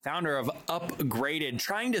founder of Upgraded,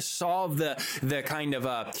 trying to solve the kind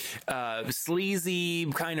of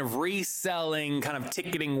sleazy kind of reselling kind of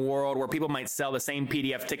ticketing world where people might sell the same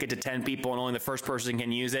PDF ticket to 10 people and only the first person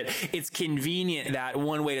can use it. It's convenient that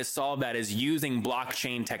one way to solve that is using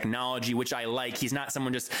blockchain technology, which I like. He's not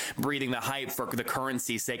someone just breathing the hype for the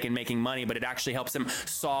currency's sake and making money, but it actually helps him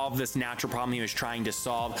solve this natural problem he was trying to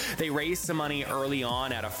solve. They raised some money early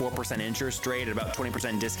on at a 4% interest rate at about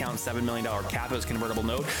 20% discount, $7 million cap. It was convertible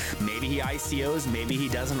note. Maybe he ICOs, maybe he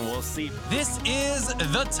doesn't. We'll see. This is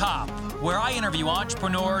The Top, where I interview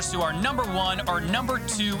entrepreneurs who are number one or number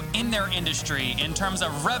two in their industry in terms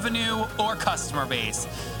of revenue or customer base.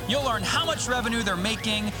 You'll learn how much revenue they're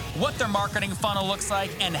making, what their marketing funnel looks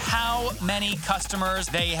like, and how many customers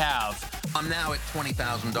they have. I'm now at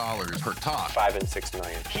 $20,000 per talk. 5 and 6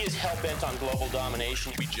 million. He is hell-bent on global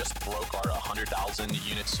domination. We just broke our 100,000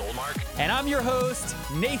 units sold mark. And I'm your host,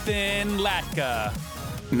 Nathan Latka.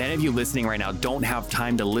 Many of you listening right now don't have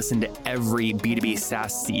time to listen to every B2B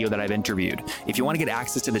SaaS CEO that I've interviewed. If you want to get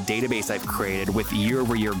access to the database I've created with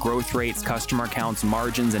year-over-year growth rates, customer accounts,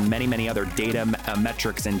 margins, and many, many other data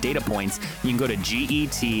metrics and data points, you can go to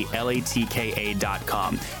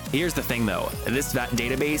getlatka.com. Here's the thing though, this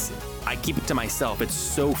database, I keep it to myself. It's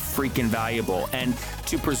so freaking valuable. And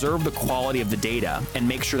to preserve the quality of the data and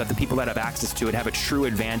make sure that the people that have access to it have a true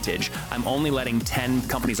advantage, I'm only letting 10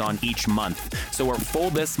 companies on each month. So we're full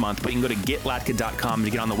this month, but you can go to getlatka.com to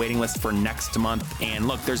get on the waiting list for next month. And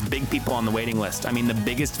look, there's big people on the waiting list. I mean, the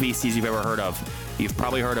biggest VCs you've ever heard of. You've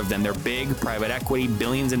probably heard of them. They're big, private equity,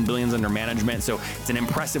 billions and billions under management. So it's an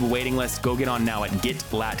impressive waiting list. Go get on now at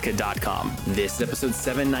getlatka.com. This is episode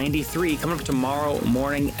 793. Coming up tomorrow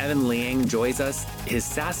morning, Evan Liang joins us. His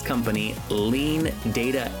SaaS company, Lean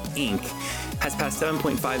Data Inc., has passed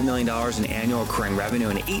 $7.5 million in annual recurring revenue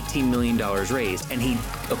and $18 million raised. And he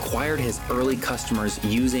acquired his early customers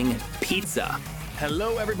using pizza.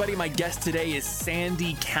 Hello, everybody. My guest today is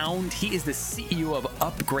Sandy Count. He is the CEO of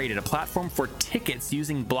Upgraded, a platform for tickets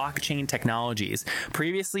using blockchain technologies.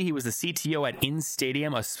 Previously, he was the CTO at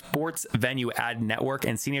InStadium, a sports venue ad network,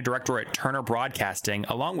 and senior director at Turner Broadcasting,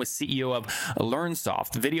 along with CEO of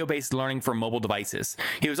LearnSoft, video-based learning for mobile devices.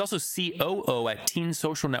 He was also COO at Teen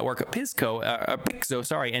Social Network Pixo,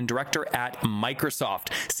 and director at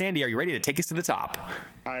Microsoft. Sandy, are you ready to take us to the top?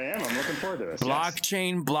 I am. I'm looking forward to this.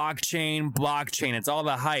 Blockchain. It's all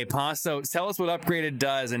the hype, huh? So tell us what Upgraded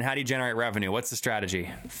does and how do you generate revenue? What's the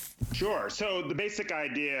strategy? Sure. So the basic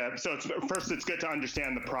idea, first it's good to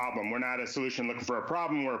understand the problem. We're not a solution looking for a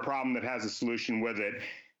problem. We're a problem that has a solution with it.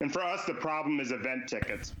 And for us, the problem is event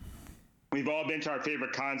tickets. We've all been to our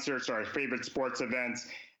favorite concerts or our favorite sports events.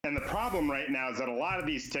 And the problem right now is that a lot of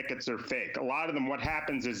these tickets are fake. A lot of them, what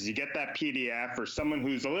happens is you get that PDF or someone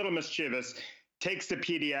who's a little mischievous takes the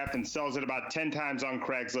PDF and sells it about 10 times on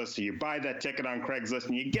Craigslist. So you buy that ticket on Craigslist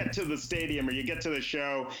and you get to the stadium or you get to the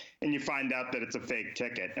show and you find out that it's a fake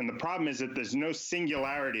ticket. And the problem is that there's no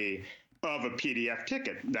singularity of a PDF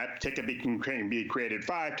ticket. That ticket can be created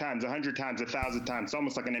 5 times, 100 times, 1,000 times. It's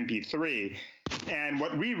almost like an MP3. And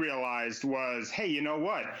what we realized was, hey, you know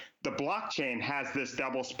what? The blockchain has this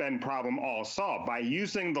double spend problem all solved by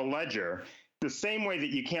using the ledger. The same way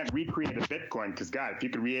that you can't recreate a Bitcoin, because God, if you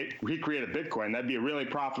could recreate a Bitcoin, that'd be a really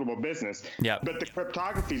profitable business. Yep. But the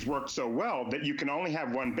cryptographies work so well that you can only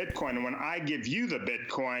have one Bitcoin. And when I give you the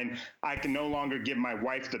Bitcoin, I can no longer give my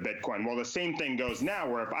wife the Bitcoin. Well, the same thing goes now,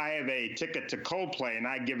 where if I have a ticket to Coldplay and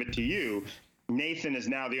I give it to you, Nathan is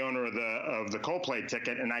now the owner of the Coldplay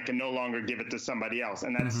ticket, and I can no longer give it to somebody else.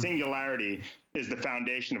 And that singularity is the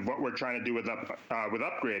foundation of what we're trying to do with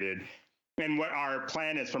Upgraded. And what our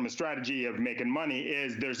plan is from a strategy of making money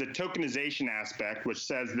is there's a tokenization aspect, which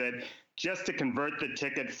says that just to convert the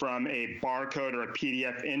ticket from a barcode or a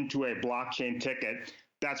PDF into a blockchain ticket,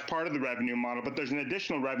 that's part of the revenue model. But there's an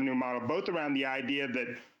additional revenue model, both around the idea that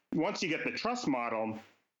once you get the trust model,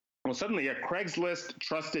 well, suddenly a Craigslist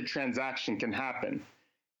trusted transaction can happen.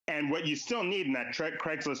 And what you still need in that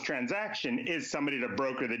Craigslist transaction is somebody to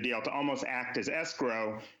broker the deal, to almost act as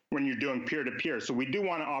escrow when you're doing peer-to-peer. So we do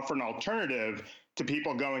want to offer an alternative to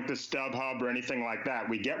people going to StubHub or anything like that.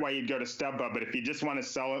 We get why you'd go to StubHub, but if you just want to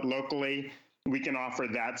sell it locally, we can offer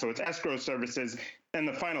that. So it's escrow services. And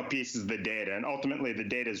the final piece is the data. And ultimately, the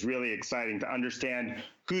data is really exciting to understand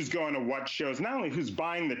who's going to what shows, not only who's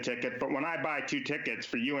buying the ticket, but when I buy 2 tickets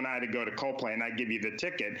for you and I to go to Coldplay and I give you the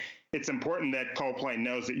ticket, it's important that Coldplay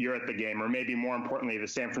knows that you're at the game, or maybe more importantly, the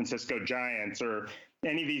San Francisco Giants or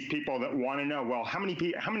any of these people that want to know, well, how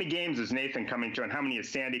many games is Nathan coming to and how many is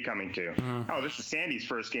Sandy coming to? Oh, this is Sandy's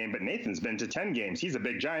first game, but Nathan's been to 10 games. He's a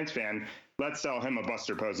big Giants fan. Let's sell him a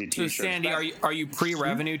Buster Posey t-shirt. So Sandy, are you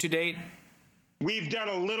pre-revenue to date? We've done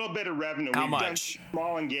a little bit of revenue. How We've much? done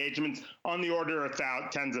small engagements on the order of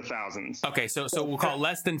tens of thousands. Okay, so we'll call it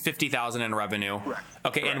less than 50,000 in revenue. Correct.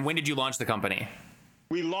 Okay, Correct. and when did you launch the company?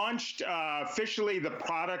 We launched officially. The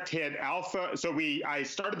product hit alpha. So I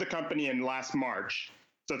started the company in last March.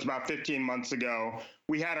 So it's about 15 months ago.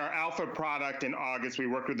 We had our alpha product in August. We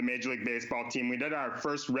worked with the Major League Baseball team. We did our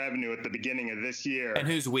first revenue at the beginning of this year. And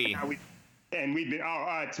who's we? And we've been,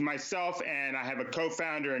 it's myself, and I have a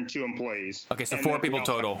co-founder and 2 employees. Okay, so And 4 then people we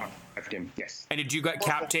also total. have Tim, yes. And did you get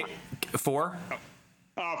cap 4?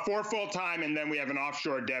 4 full-time, and then we have an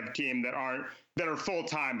offshore dev team that are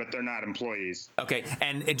full-time, but they're not employees. Okay,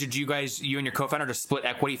 and did you guys, you and your co-founder, just split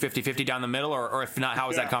equity 50-50 down the middle, or if not, how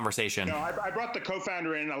was that conversation? No, I brought the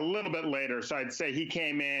co-founder in a little bit later, so I'd say he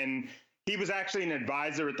came in. He was actually an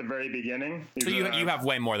advisor at the very beginning. So you have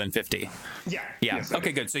way more than 50. Yeah. Yeah. Yes,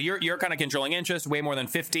 Okay, good. So you're kind of controlling interest, way more than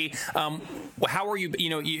 50. How are you,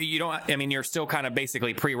 you don't, I mean, you're still kind of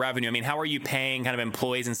basically pre-revenue. I mean, how are you paying kind of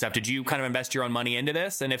employees and stuff? Did you kind of invest your own money into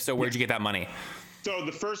this? And if so, where'd you get that money? So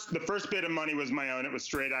the first bit of money was my own. It was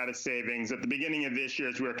straight out of savings. At the beginning of this year,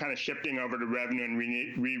 as we were kind of shifting over to revenue and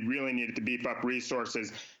we really needed to beef up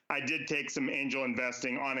resources, I did take some angel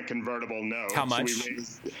investing on a convertible note. How much? So we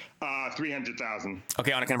raised $300,000.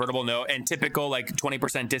 Okay, on a convertible note, and typical like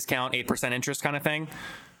 20% discount, 8% interest kind of thing?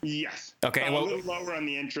 Yes. Okay. A little lower on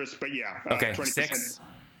the interest, but yeah. Okay, 20%. 6?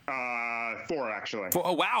 4, actually.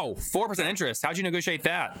 Oh, wow. 4% interest. How'd you negotiate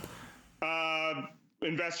that?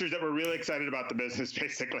 Investors that were really excited about the business,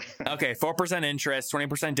 basically. Okay, 4% interest,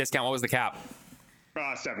 20% discount. What was the cap?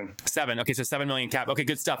 7. Okay, so 7 million cap. Okay,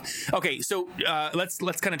 good stuff. Okay, so let's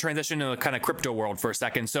kind of transition to the kind of crypto world for a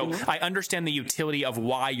second. So I understand the utility of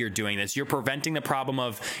why you're doing this. You're preventing the problem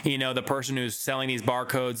of, the person who's selling these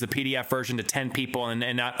barcodes, the PDF version to 10 people and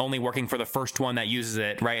not only working for the first one that uses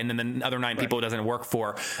it, right? And then the other 9 people it doesn't work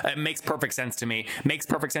for. It makes perfect sense to me. Makes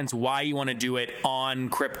perfect sense why you want to do it on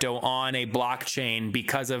crypto, on a blockchain,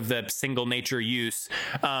 because of the single nature use.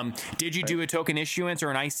 Did you do a token issuance or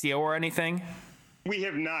an ICO or anything? We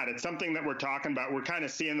have not. It's something that we're talking about. We're kind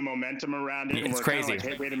of seeing the momentum around it. It's and we're crazy. Kind of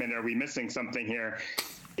like, hey, wait a minute, are we missing something here?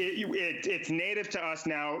 It's native to us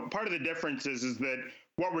now. Part of the difference is that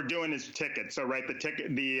what we're doing is tickets. So, right,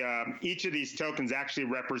 each of these tokens actually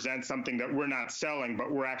represents something that we're not selling,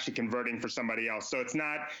 but we're actually converting for somebody else. So it's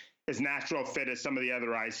not as natural fit as some of the other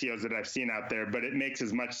ICOs that I've seen out there, but it makes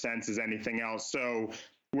as much sense as anything else. So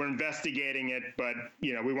we're investigating it, but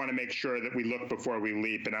we want to make sure that we look before we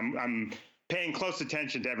leap. And I'm paying close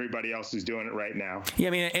attention to everybody else who's doing it right now. Yeah,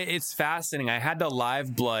 I mean, it's fascinating. I had the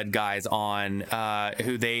Live Blood guys on,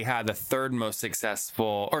 who they had the third most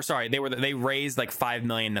successful, or sorry, they raised like 5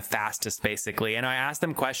 million the fastest, basically. And I asked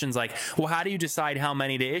them questions like, well, how do you decide how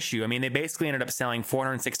many to issue? I mean, they basically ended up selling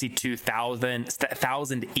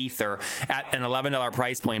 462,000 Ether at an $11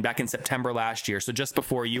 price point back in September last year. So just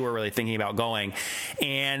before you were really thinking about going,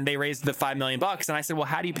 and they raised the $5 million. And I said, well,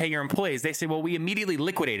 how do you pay your employees? They said, well, we immediately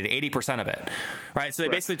liquidated 80% of it. Right. So they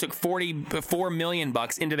basically took $44 million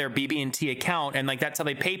into their BB&T account. And like, that's how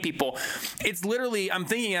they pay people. It's literally, I'm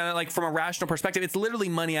thinking of it like from a rational perspective, it's literally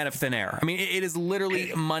money out of thin air. I mean, it is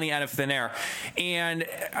literally money out of thin air. And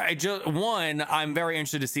I'm very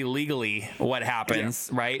interested to see legally what happens,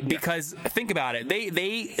 right? Because think about it.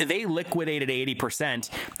 They liquidated 80%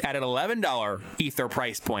 at an $11 Ether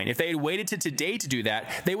price point. If they had waited to today to do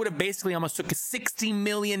that, they would have basically almost took $60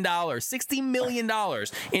 million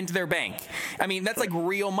into their bank. I mean, that's like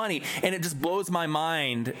real money. And it just blows my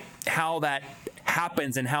mind how that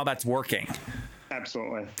happens and how that's working.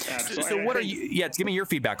 Absolutely. So what give me your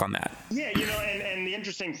feedback on that. Yeah, and the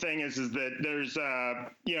interesting thing is that there's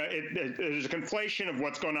there's a conflation of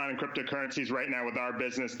what's going on in cryptocurrencies right now with our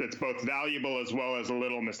business that's both valuable as well as a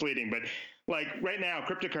little misleading. But like right now,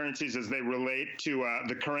 cryptocurrencies, as they relate to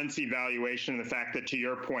the currency valuation and the fact that, to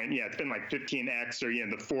your point, it's been like 15x, or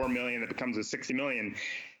the 4 million that becomes a 60 million.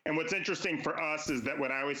 And what's interesting for us is that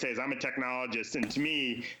what I always say is I'm a technologist, and to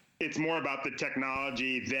me, it's more about the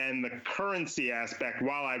technology than the currency aspect.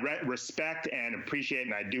 While I respect and appreciate,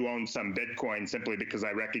 and I do own some Bitcoin simply because I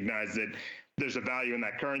recognize that there's a value in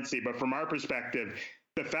that currency. But from our perspective,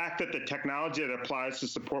 the fact that the technology that applies to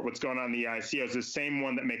support what's going on in the ICO is the same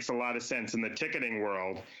one that makes a lot of sense in the ticketing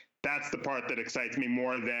world. That's the part that excites me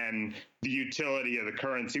more than the utility of the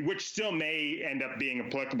currency, which still may end up being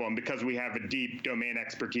applicable. And because we have a deep domain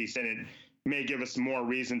expertise in it, may give us more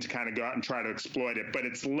reason to kind of go out and try to exploit it, but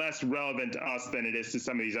it's less relevant to us than it is to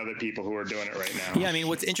some of these other people who are doing it right now. Yeah, I mean,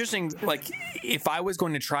 what's interesting, like, if I was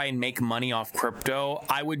going to try and make money off crypto,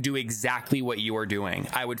 I would do exactly what you are doing.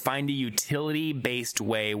 I would find a utility-based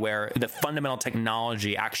way where the fundamental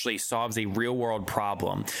technology actually solves a real-world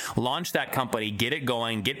problem. Launch that company, get it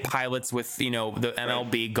going, get pilots with, the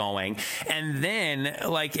MLB going, and then,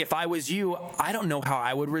 like, if I was you, I don't know how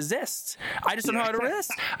I would resist. I just don't know how to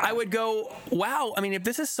resist. I would go, wow, I mean, if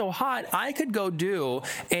this is so hot, I could go do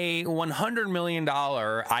a $100 million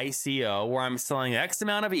ICO where I'm selling X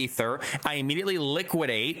amount of Ether. I immediately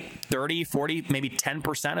liquidate 30, 40, maybe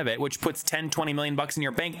 10% of it, which puts 10, 20 million bucks in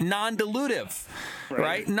your bank, non-dilutive,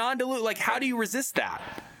 right? Non-dilutive. Like, how do you resist that?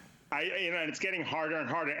 And it's getting harder and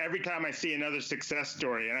harder every time I see another success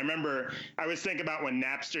story. And I remember I was thinking about when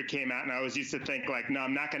Napster came out, and I always used to think like, no,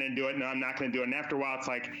 I'm not going to do it. No, I'm not going to do it. And after a while, it's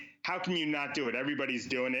like, how can you not do it? Everybody's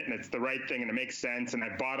doing it, and it's the right thing, and it makes sense. And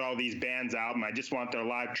I bought all these bands' album. I just want their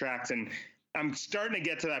live tracks. And I'm starting to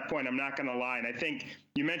get to that point. I'm not going to lie. And I think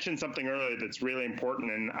you mentioned something earlier that's really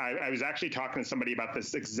important. And I was actually talking to somebody about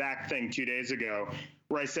this exact thing 2 days ago,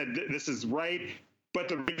 where I said, this is right, but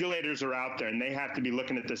the regulators are out there, and they have to be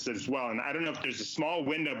looking at this as well. And I don't know if there's a small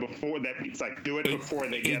window before that. It's like, do it before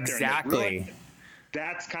they get there. Exactly.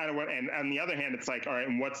 That's kind of what, and on the other hand, it's like, all right,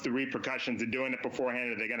 and what's the repercussions of doing it beforehand?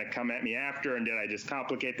 Are they going to come at me after? And did I just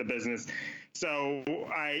complicate the business? So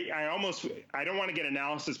I don't want to get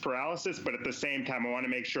analysis paralysis, but at the same time, I want to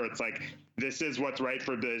make sure it's like, this is what's right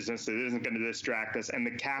for business. It isn't going to distract us. And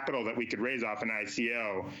the capital that we could raise off an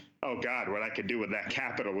ICO, oh God, what I could do with that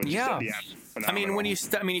capital would just be phenomenal. I mean, when you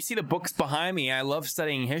see the books behind me, I love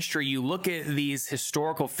studying history. You look at these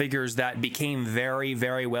historical figures that became very,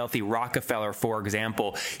 very wealthy. Rockefeller, for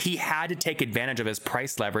example, he had to take advantage of his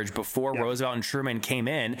price leverage before Roosevelt and Truman came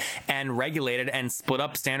in and regulated and split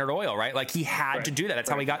up Standard Oil, right? Like, he had to do that. That's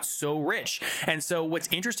how he got so rich. And so what's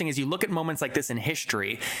interesting is you look at moments like this in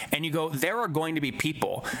history and you go, there are going to be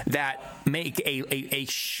people that make a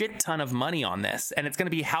shit ton of money on this. And it's going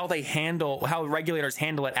to be how regulators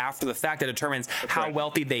handle it after the fact that determines how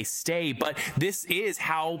wealthy they stay. But this is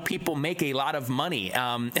how people make a lot of money.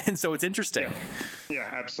 And so it's interesting. Yeah,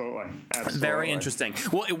 absolutely. Very interesting.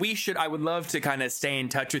 Well, I would love to kind of stay in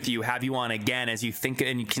touch with you, have you on again as you think,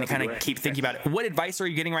 and you can kind of keep thinking about it. What advice are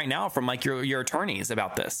you getting right now from like your attorneys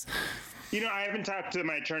about this? I haven't talked to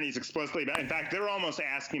my attorneys explicitly about it. In fact, they're almost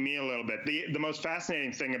asking me a little bit. The most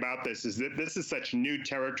fascinating thing about this is that this is such new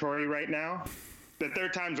territory right now that there are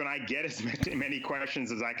times when I get as many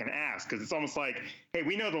questions as I can ask, because it's almost like, hey,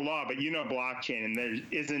 we know the law, but you know blockchain, and there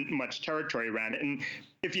isn't much territory around it. And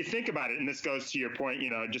if you think about it, and this goes to your point,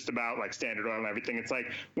 just about like Standard Oil and everything, it's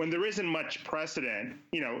like when there isn't much precedent,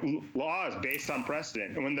 law is based on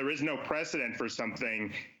precedent. And when there is no precedent for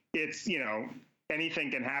something, it's,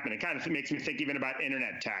 anything can happen. It kind of makes me think even about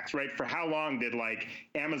internet tax, right? For how long did like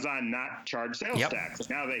Amazon not charge sales tax?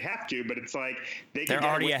 Now they have to, but it's like they're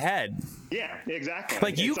already ahead. Yeah, exactly.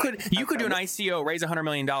 Like you could do an ICO, raise $100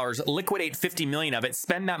 million, liquidate 50 million of it,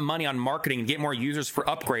 spend that money on marketing and get more users for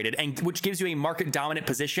Upgraded, and which gives you a market dominant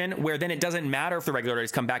position where then it doesn't matter if the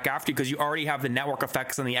regulators come back after you because you already have the network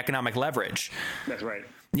effects and the economic leverage. That's right.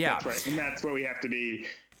 Yeah. That's right. And that's what we have to be.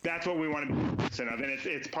 That's what we want to be focusing on. And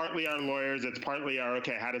it's partly our lawyers. It's partly our,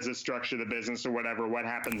 okay, how does this structure the business or whatever? What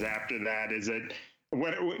happens after that? Is it,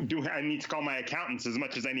 what do I need to call my accountants as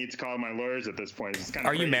much as I need to call my lawyers at this point? It's kind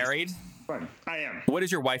of Are you married? Fun. I am. What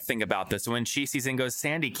does your wife think about this? When she sees it and goes,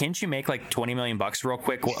 Sandy, can't you make like 20 million bucks real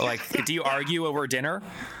quick? Like, do you argue over dinner?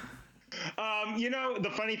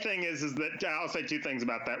 The funny thing is that I'll say two things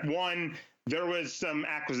about that. One, there was some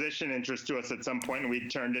acquisition interest to us at some point, and we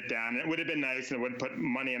turned it down. It would have been nice, and it would put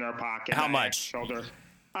money in our pocket. How much?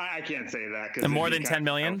 I can't say that. More than 10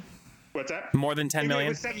 million? What's that? More than 10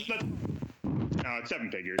 million? No, it's 7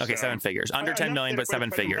 figures. Okay, 7 figures. Under 10 million, but 7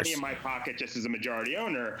 figures. Money in my pocket just as a majority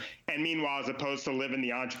owner. And meanwhile, as opposed to living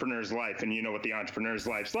the entrepreneur's life, and you know what the entrepreneur's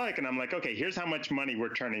life's like. And I'm like, okay, here's how much money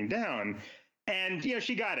we're turning down. And,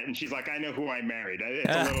 she got it. And she's like, I know who I married.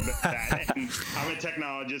 It's a little bit of that. And I'm a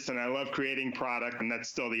technologist, and I love creating product, and that's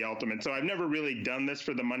still the ultimate. So I've never really done this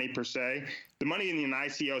for the money per se. The money in an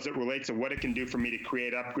ICO, as it relates to what it can do for me to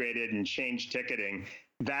create Upgraded and change ticketing,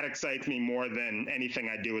 that excites me more than anything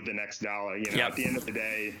I do with the next dollar. At the end of the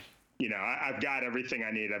day, I've got everything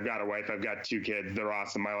I need. I've got a wife. I've got 2 kids. They're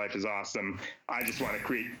awesome. My life is awesome. I just want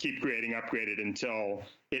to keep creating Upgraded until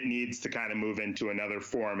it needs to kind of move into another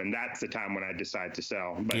form, and that's the time when I decide to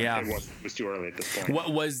sell. But Yeah. it was too early at this point.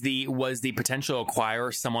 What was the potential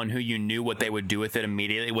acquirer someone who you knew what they would do with it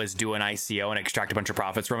immediately, was do an ICO and extract a bunch of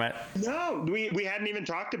profits from it? No, we hadn't even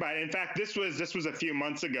talked about it. In fact, this was a few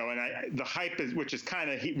months ago, and the hype is, which is kind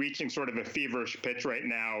of reaching sort of a feverish pitch right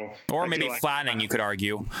now. Or I maybe feel like- flattening, you could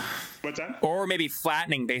argue. What's that? Or maybe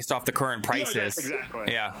flattening based off the current prices. yes,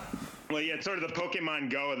 exactly. Yeah. Well, yeah, it's sort of the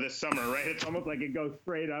Pokemon Go of this summer, right? It's almost like it goes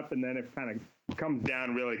straight up and then it kind of comes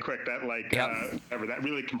down really quick. That that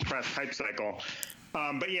really compressed hype cycle.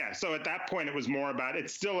 But yeah, so at that point, it was more about,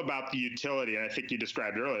 it's still about the utility. And I think you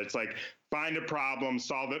described it earlier. It's like, find a problem,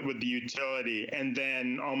 solve it with the utility, and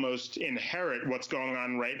then almost inherit what's going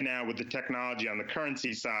on right now with the technology on the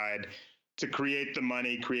currency side to create the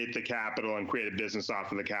money, create the capital, and create a business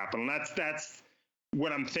off of the capital. And that's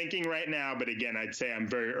what I'm thinking right now. But again, I'd say I'm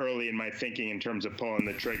very early in my thinking in terms of pulling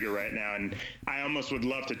the trigger right now. And I almost would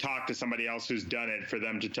love to talk to somebody else who's done it, for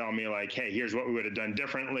them to tell me like, hey, here's what we would have done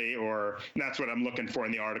differently. Or that's what I'm looking for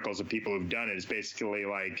in the articles of people who've done it, is basically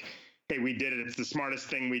like, hey, we did it, it's the smartest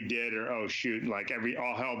thing we did, or oh shoot, like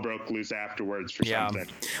all hell broke loose afterwards for something.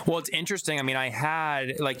 Well, it's interesting. I mean, I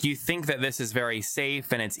had, like, you think that this is very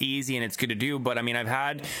safe and it's easy and it's good to do, but I mean, I've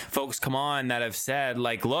had folks come on that have said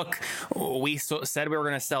like, look, we said we were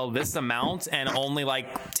going to sell this amount and only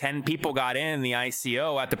like 10 people got in the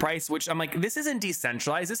ICO at the price, which I'm like, this isn't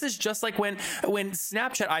decentralized. This is just like when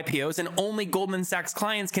Snapchat IPOs and only Goldman Sachs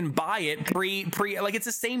clients can buy it pre, like it's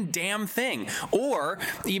the same damn thing. Or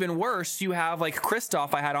even worse, you have like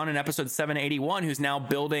Christoph I had on in episode 781, who's now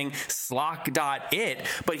building Slock.it,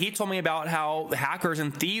 but he told me about how hackers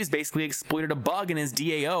and thieves basically exploited a bug in his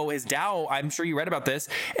DAO. I'm sure you read about this,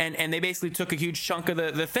 and they basically took a huge chunk of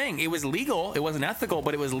the thing. It was legal, it wasn't ethical,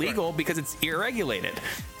 but it was legal because it's irregulated.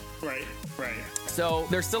 Right. So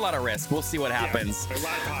there's still a lot of risk. We'll see what happens. Yeah, a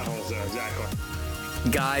lot of potholes there, exactly.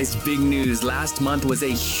 Guys, big news. Last month was a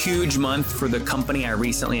huge month for the company I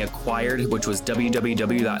recently acquired, which was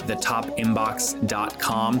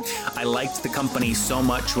www.thetopinbox.com. I liked the company so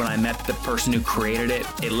much when I met the person who created it.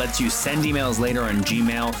 It lets you send emails later on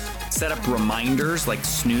Gmail, set up reminders like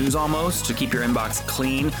snooze almost to keep your inbox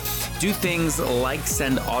clean, do things like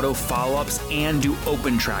send auto follow-ups, and do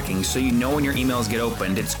open tracking so you know when your emails get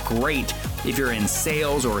opened. It's great if you're in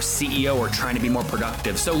sales or CEO or trying to be more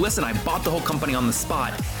productive. So listen, I bought the whole company on the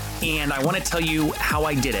spot, and I want to tell you how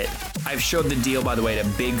I did it. I've showed the deal, by the way, to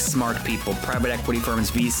big, smart people, private equity firms,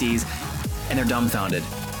 VCs, and they're dumbfounded.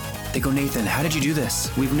 They go, Nathan, how did you do this?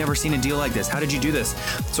 We've never seen a deal like this. How did you do this?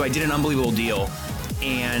 So I did an unbelievable deal,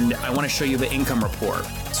 and I want to show you the income report.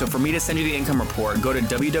 So for me to send you the income report, go to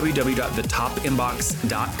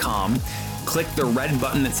www.thetopinbox.com, click the red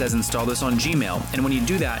button that says install this on Gmail. And when you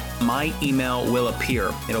do that, my email will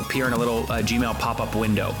appear. It'll appear in a little Gmail pop-up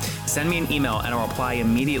window. Send me an email and I'll reply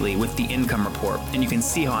immediately with the income report. And you can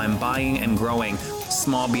see how I'm buying and growing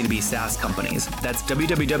small B2B SaaS companies. That's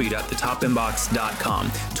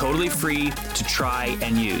www.thetopinbox.com. Totally free to try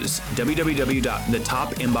and use.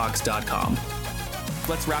 www.thetopinbox.com.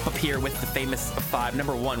 Let's wrap up here with the famous 5.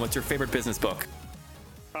 Number 1, what's your favorite business book?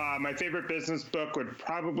 My favorite business book would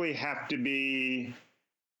probably have to be,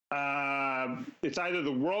 it's either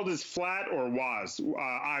The World is Flat or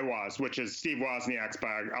I Was, which is Steve Wozniak's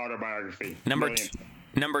autobiography. Number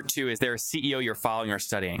 2, is there a CEO you're following or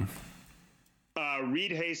studying?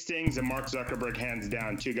 Reed Hastings and Mark Zuckerberg, hands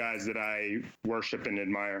down, 2 guys that I worship and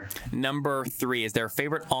admire. Number 3, is there a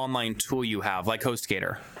favorite online tool you have, like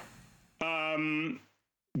HostGator?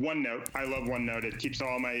 OneNote. I love OneNote. It keeps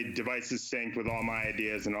all my devices synced with all my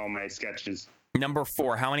ideas and all my sketches. Number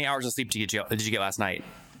 4, how many hours of sleep did you get last night?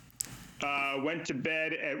 Went to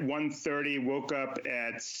bed at 1:30, woke up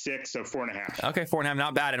at 6, so 4.5. Okay, 4.5,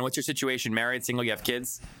 not bad. And what's your situation? Married, single, you have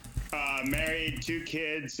kids? Married, 2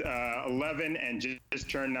 kids, 11, and just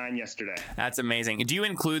turned 9 yesterday. That's amazing. Do you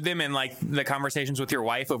include them in like the conversations with your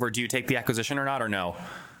wife over do you take the acquisition or not, or no?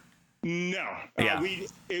 No. Yeah.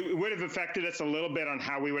 It would have affected us a little bit on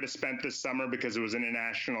how we would have spent this summer because it was an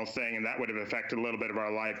international thing, and that would have affected a little bit of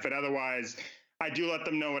our life. But otherwise, I do let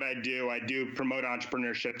them know what I do. I do promote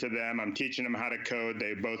entrepreneurship to them. I'm teaching them how to code.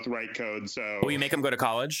 They both write code. So will you make them go to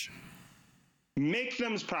college? Make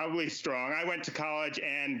them's probably strong. I went to college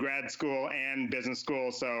and grad school and business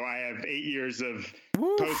school, so I have 8 years of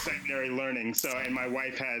post-secondary learning. So, and my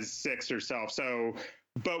wife has 6 herself. So,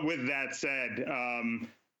 but with that said,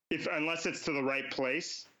 unless it's to the right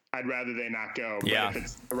place, I'd rather they not go. Yeah. But if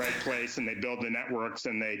it's the right place and they build the networks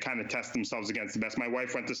and they kind of test themselves against the best. My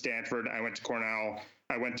wife went to Stanford. I went to Cornell.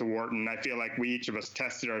 I went to Wharton. I feel like we each of us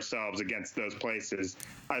tested ourselves against those places.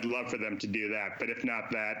 I'd love for them to do that. But if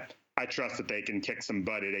not that, I trust that they can kick some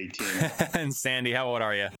butt at 18. And Sandy, how old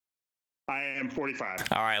are you? I am 45.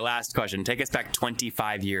 All right, last question. Take us back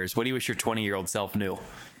 25 years. What do you wish your 20-year-old self knew?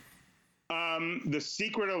 The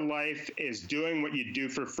secret of life is doing what you do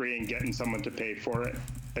for free and getting someone to pay for it.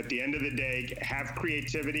 At the end of the day, have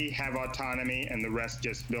creativity, have autonomy, and the rest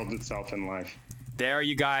just builds itself in life. There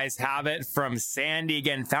you guys have it from Sandy,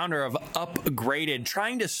 again, founder of Upgraded,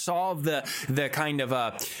 trying to solve the kind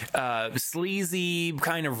of sleazy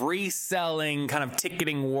kind of reselling kind of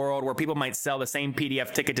ticketing world where people might sell the same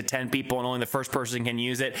PDF ticket to 10 people and only the first person can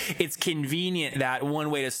use it. It's convenient that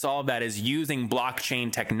one way to solve that is using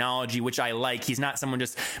blockchain technology, which I like. He's not someone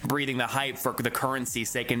just breathing the hype for the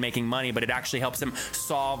currency's sake and making money, but it actually helps him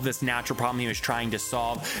solve this natural problem he was trying to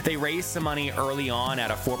solve. They raised some money early on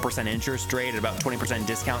at a 4% interest rate at about 20%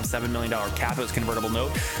 discount, $7 million cap. It was convertible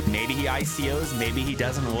note. Maybe he ICOs, maybe he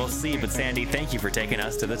doesn't. We'll see. But Sandy, thank you for taking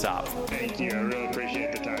us to the top. Thank you. I really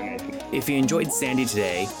appreciate the time, Nathan. If you enjoyed Sandy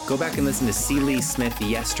today, go back and listen to C. Lee Smith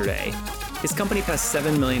yesterday. His company passed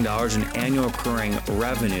 $7 million in annual recurring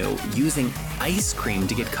revenue using ice cream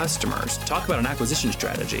to get customers. Talk about an acquisition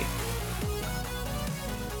strategy.